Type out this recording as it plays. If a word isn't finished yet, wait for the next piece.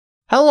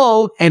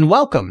Hello and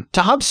welcome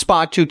to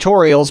HubSpot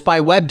Tutorials by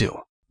webdew.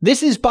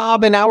 This is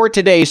Bob and our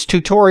today's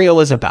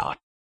tutorial is about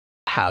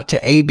how to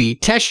A/B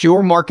test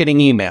your marketing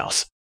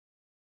emails.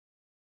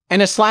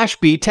 And a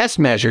 /B test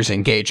measures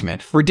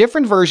engagement for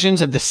different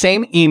versions of the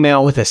same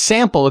email with a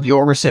sample of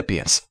your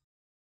recipients.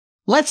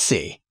 Let's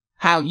see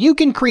how you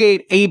can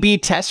create A/B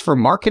tests for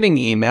marketing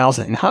emails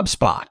in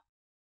HubSpot.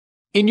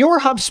 In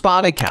your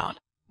HubSpot account,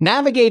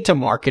 navigate to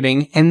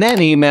Marketing and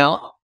then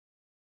Email.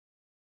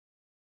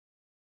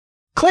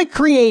 Click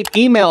Create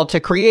Email to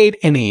create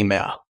an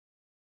email.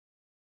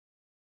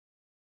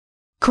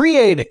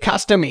 Create a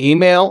custom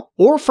email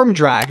or from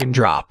drag and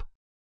drop.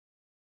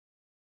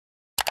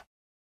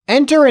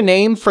 Enter a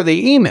name for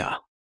the email.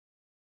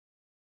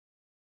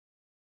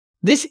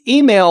 This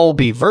email will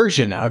be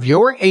version of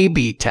your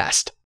A/B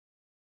test.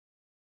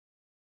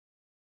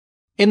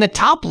 In the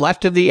top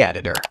left of the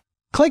editor,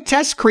 click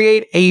Test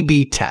Create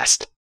A/B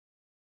Test.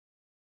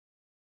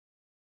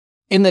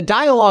 In the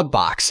dialog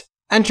box,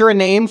 enter a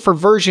name for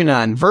version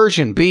on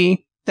version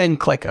B, then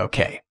click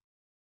OK.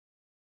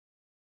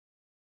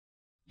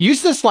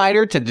 Use the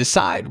slider to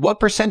decide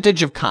what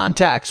percentage of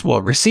contacts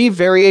will receive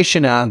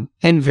variation on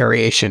and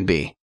variation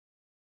B.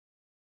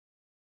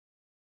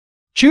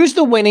 Choose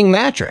the winning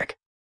matric.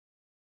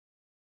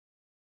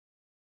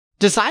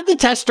 Decide the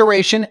test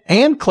duration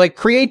and click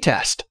Create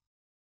Test.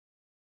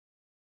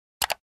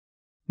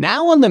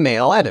 Now on the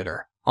mail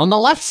editor, on the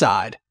left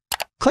side,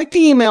 click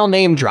the email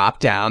name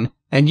drop-down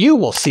and you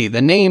will see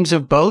the names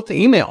of both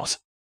emails.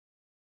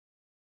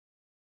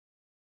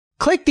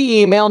 Click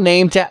the email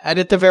name to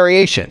edit the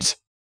variations.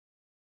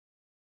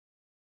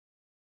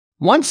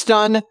 Once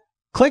done,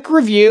 click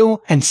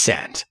Review and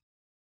Send.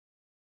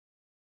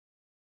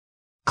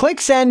 Click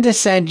Send to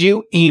send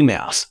you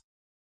emails.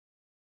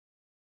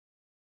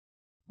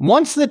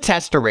 Once the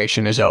test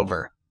duration is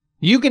over,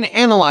 you can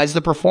analyze the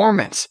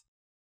performance.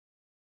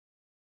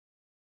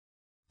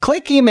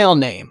 Click Email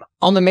Name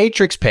on the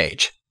matrix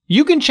page.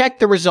 You can check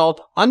the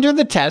result under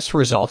the Test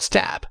Results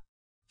tab.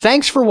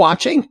 Thanks for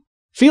watching.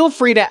 Feel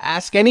free to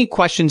ask any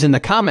questions in the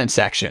comment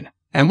section,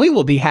 and we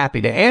will be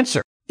happy to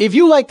answer. If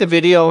you like the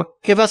video,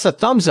 give us a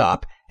thumbs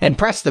up and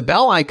press the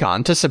bell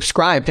icon to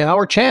subscribe to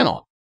our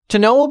channel. To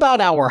know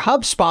about our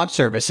HubSpot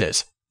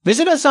services,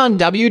 visit us on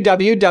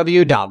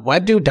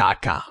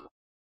www.webdew.com.